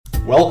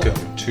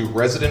Welcome to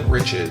Resident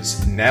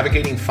Riches,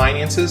 Navigating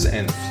Finances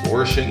and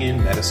Flourishing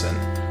in Medicine,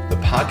 the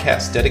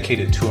podcast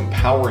dedicated to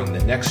empowering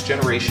the next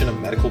generation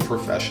of medical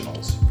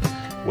professionals.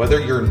 Whether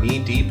you're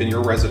knee-deep in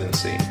your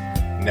residency,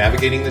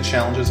 navigating the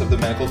challenges of the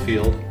medical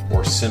field,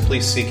 or simply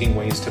seeking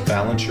ways to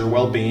balance your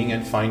well-being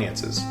and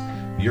finances,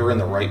 you're in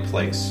the right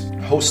place.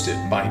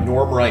 Hosted by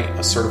Norm Wright,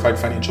 a certified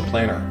financial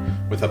planner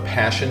with a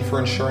passion for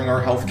ensuring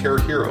our healthcare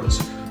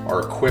heroes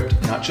are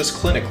equipped not just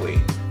clinically,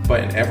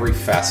 but in every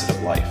facet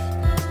of life.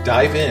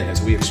 Dive in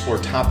as we explore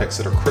topics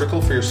that are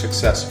critical for your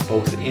success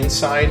both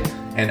inside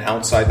and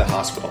outside the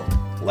hospital.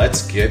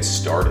 Let's get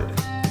started.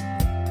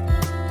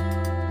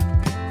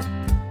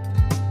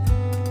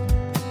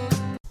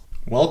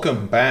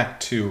 Welcome back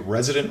to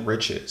Resident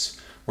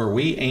Riches, where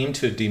we aim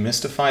to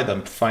demystify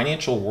the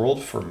financial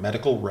world for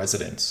medical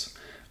residents.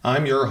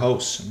 I'm your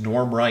host,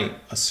 Norm Wright,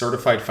 a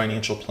certified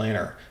financial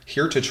planner,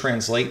 here to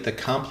translate the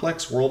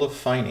complex world of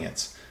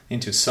finance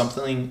into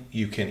something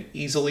you can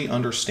easily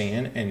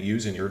understand and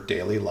use in your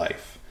daily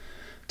life.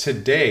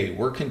 Today,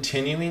 we're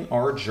continuing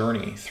our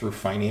journey through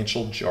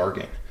financial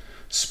jargon,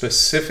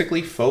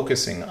 specifically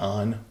focusing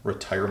on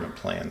retirement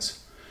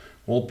plans.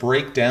 We'll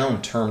break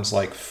down terms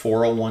like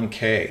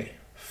 401k,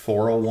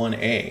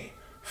 401a,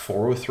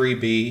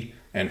 403b,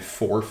 and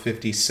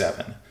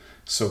 457.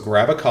 So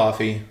grab a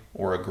coffee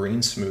or a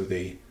green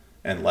smoothie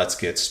and let's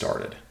get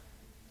started.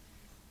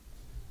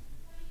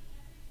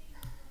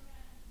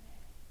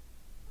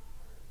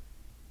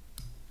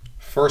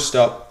 First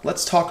up,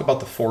 let's talk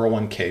about the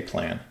 401k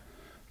plan.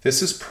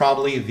 This is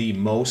probably the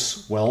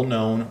most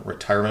well-known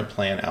retirement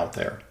plan out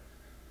there.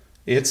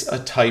 It's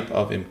a type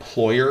of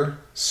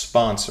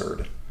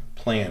employer-sponsored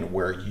plan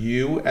where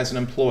you as an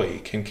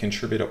employee can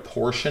contribute a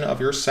portion of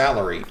your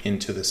salary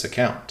into this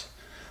account.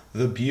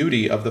 The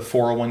beauty of the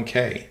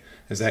 401k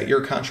is that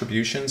your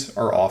contributions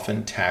are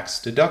often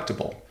tax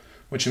deductible,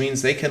 which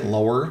means they can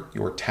lower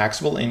your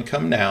taxable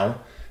income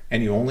now,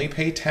 and you only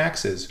pay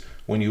taxes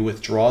when you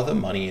withdraw the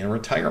money in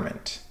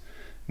retirement.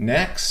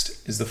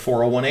 Next is the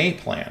 401a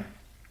plan.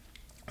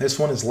 This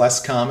one is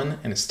less common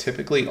and is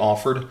typically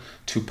offered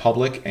to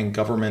public and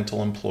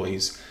governmental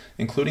employees,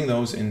 including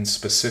those in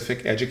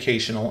specific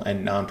educational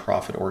and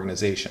nonprofit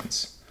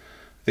organizations.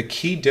 The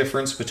key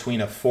difference between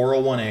a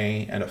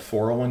 401a and a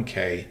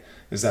 401k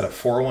is that a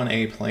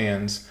 401a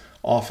plans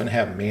often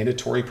have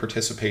mandatory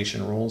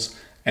participation rules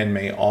and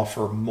may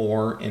offer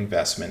more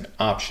investment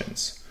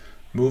options.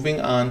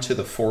 Moving on to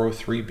the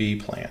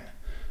 403b plan.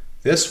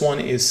 This one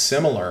is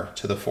similar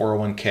to the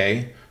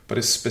 401k, but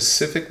is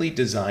specifically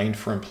designed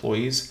for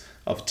employees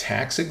of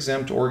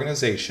tax-exempt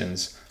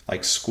organizations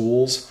like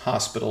schools,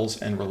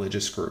 hospitals, and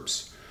religious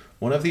groups.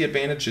 One of the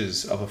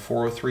advantages of a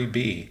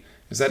 403b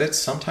is that it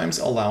sometimes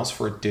allows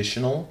for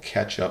additional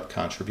catch-up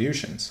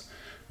contributions,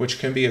 which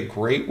can be a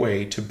great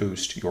way to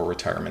boost your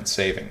retirement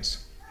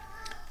savings.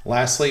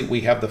 Lastly,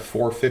 we have the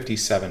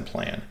 457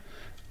 plan,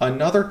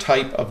 another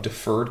type of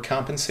deferred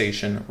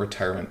compensation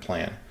retirement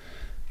plan.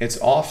 It's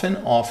often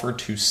offered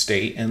to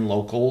state and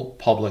local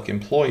public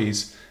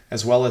employees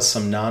as well as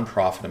some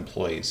nonprofit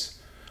employees.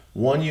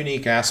 One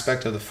unique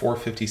aspect of the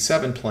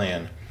 457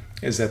 plan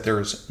is that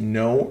there's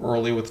no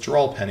early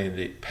withdrawal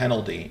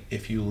penalty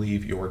if you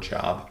leave your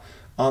job,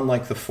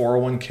 unlike the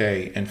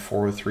 401k and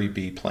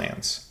 403b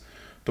plans.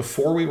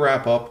 Before we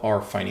wrap up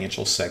our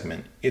financial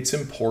segment, it's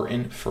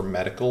important for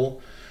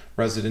medical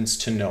residents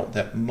to note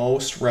that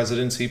most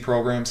residency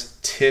programs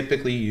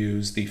typically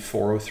use the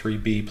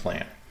 403b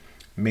plan,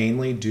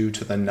 mainly due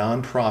to the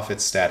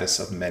nonprofit status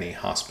of many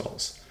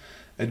hospitals.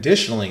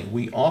 Additionally,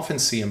 we often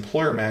see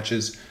employer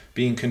matches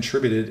being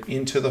contributed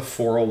into the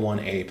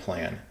 401a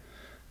plan.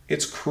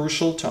 It's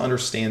crucial to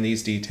understand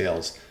these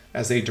details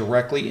as they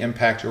directly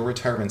impact your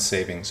retirement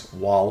savings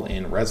while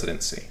in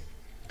residency.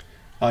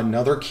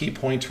 Another key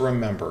point to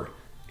remember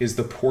is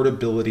the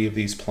portability of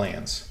these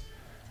plans.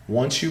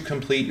 Once you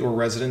complete your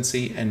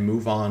residency and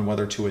move on,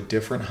 whether to a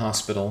different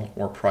hospital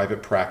or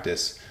private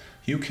practice,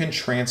 you can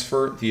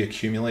transfer the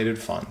accumulated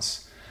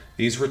funds.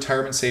 These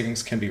retirement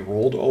savings can be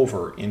rolled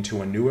over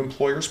into a new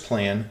employer's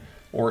plan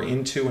or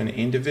into an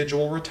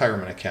individual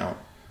retirement account,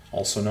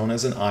 also known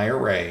as an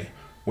IRA,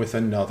 with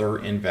another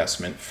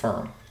investment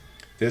firm.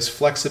 This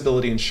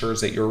flexibility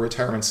ensures that your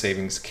retirement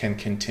savings can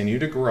continue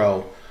to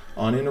grow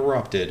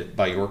uninterrupted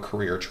by your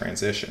career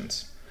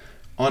transitions.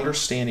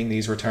 Understanding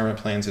these retirement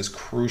plans is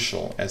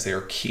crucial as they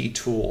are key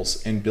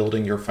tools in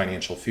building your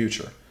financial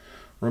future.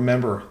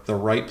 Remember, the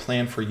right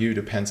plan for you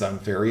depends on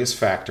various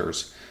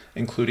factors,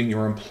 including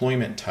your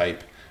employment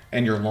type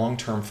and your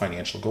long-term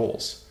financial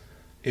goals.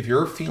 If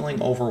you're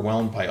feeling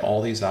overwhelmed by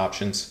all these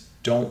options,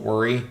 don't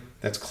worry,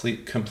 that's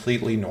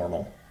completely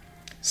normal.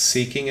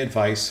 Seeking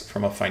advice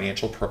from a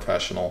financial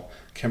professional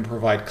can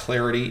provide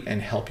clarity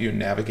and help you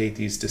navigate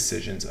these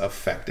decisions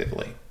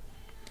effectively.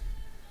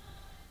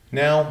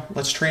 Now,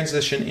 let's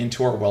transition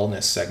into our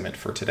wellness segment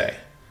for today.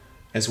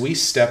 As we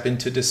step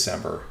into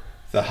December,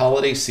 the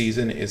holiday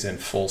season is in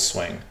full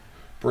swing,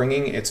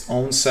 bringing its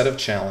own set of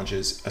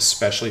challenges,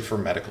 especially for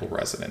medical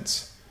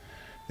residents.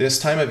 This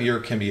time of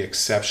year can be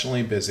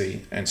exceptionally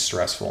busy and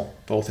stressful,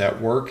 both at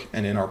work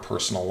and in our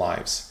personal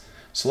lives.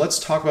 So let's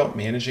talk about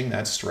managing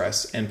that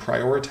stress and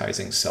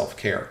prioritizing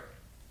self-care.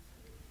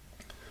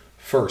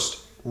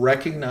 First,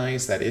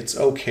 recognize that it's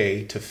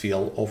okay to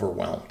feel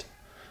overwhelmed.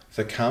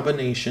 The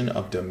combination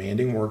of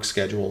demanding work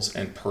schedules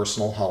and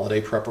personal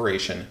holiday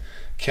preparation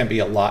can be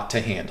a lot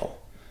to handle.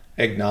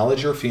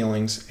 Acknowledge your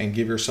feelings and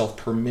give yourself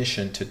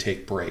permission to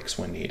take breaks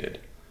when needed.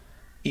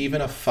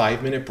 Even a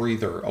 5-minute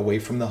breather away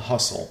from the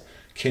hustle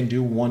can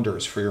do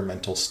wonders for your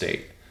mental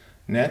state.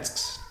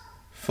 Next,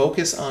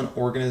 focus on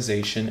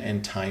organization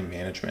and time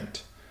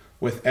management.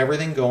 With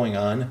everything going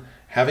on,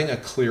 having a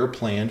clear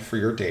plan for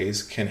your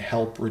days can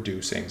help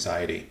reduce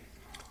anxiety.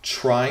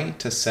 Try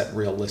to set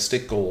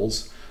realistic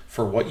goals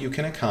for what you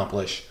can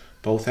accomplish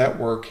both at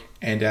work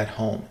and at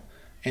home,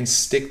 and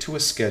stick to a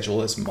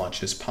schedule as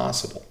much as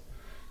possible.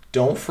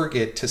 Don't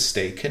forget to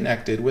stay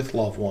connected with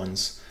loved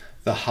ones.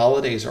 The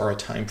holidays are a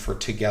time for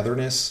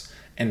togetherness,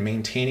 and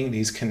maintaining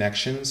these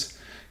connections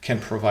can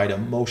provide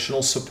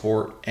emotional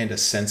support and a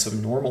sense of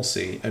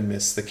normalcy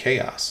amidst the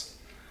chaos.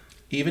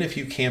 Even if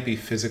you can't be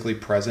physically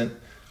present,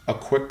 a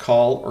quick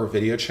call or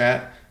video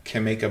chat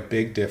can make a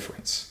big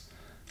difference.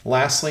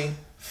 Lastly,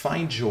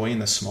 find joy in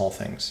the small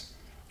things.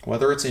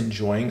 Whether it's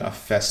enjoying a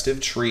festive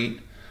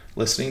treat,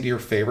 listening to your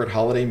favorite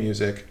holiday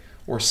music,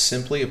 or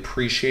simply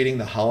appreciating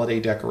the holiday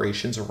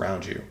decorations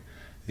around you,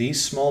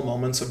 these small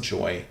moments of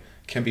joy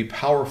can be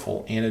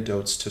powerful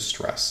antidotes to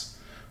stress.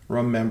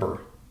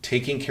 Remember,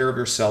 taking care of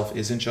yourself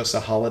isn't just a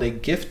holiday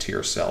gift to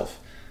yourself,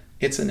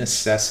 it's a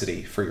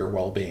necessity for your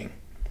well-being.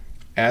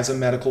 As a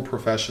medical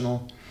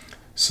professional,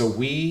 so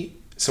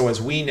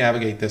as we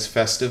navigate this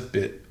festive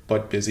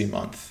but busy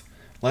month,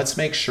 let's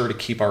make sure to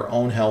keep our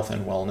own health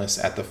and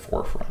wellness at the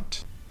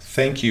forefront.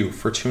 Thank you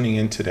for tuning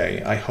in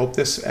today. I hope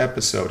this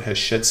episode has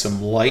shed some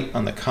light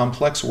on the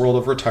complex world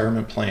of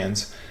retirement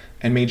plans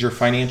and made your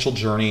financial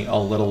journey a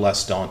little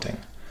less daunting.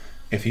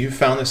 If you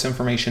found this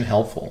information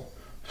helpful,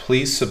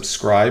 please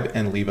subscribe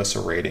and leave us a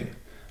rating.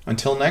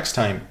 Until next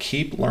time,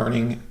 keep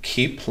learning,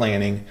 keep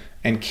planning,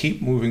 and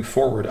keep moving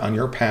forward on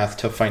your path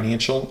to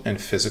financial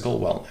and physical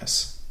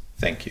wellness.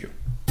 Thank you.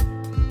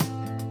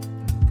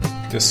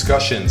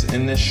 Discussions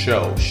in this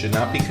show should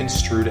not be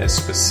construed as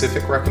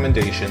specific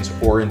recommendations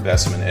or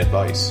investment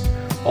advice.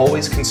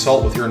 Always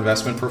consult with your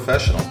investment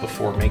professional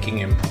before making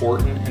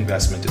important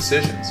investment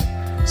decisions.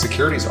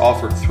 Securities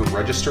offered through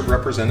registered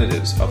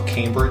representatives of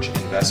Cambridge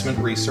Investment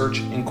Research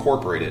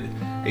Incorporated,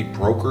 a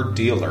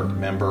broker-dealer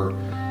member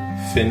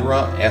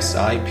FINRA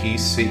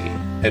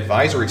SIPC.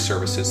 Advisory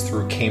services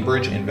through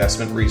Cambridge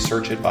Investment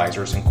Research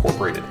Advisors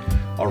Incorporated,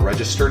 a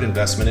registered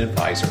investment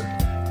advisor.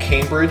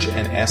 Cambridge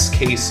and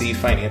SKC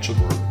Financial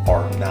Group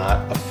are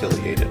not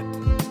affiliated.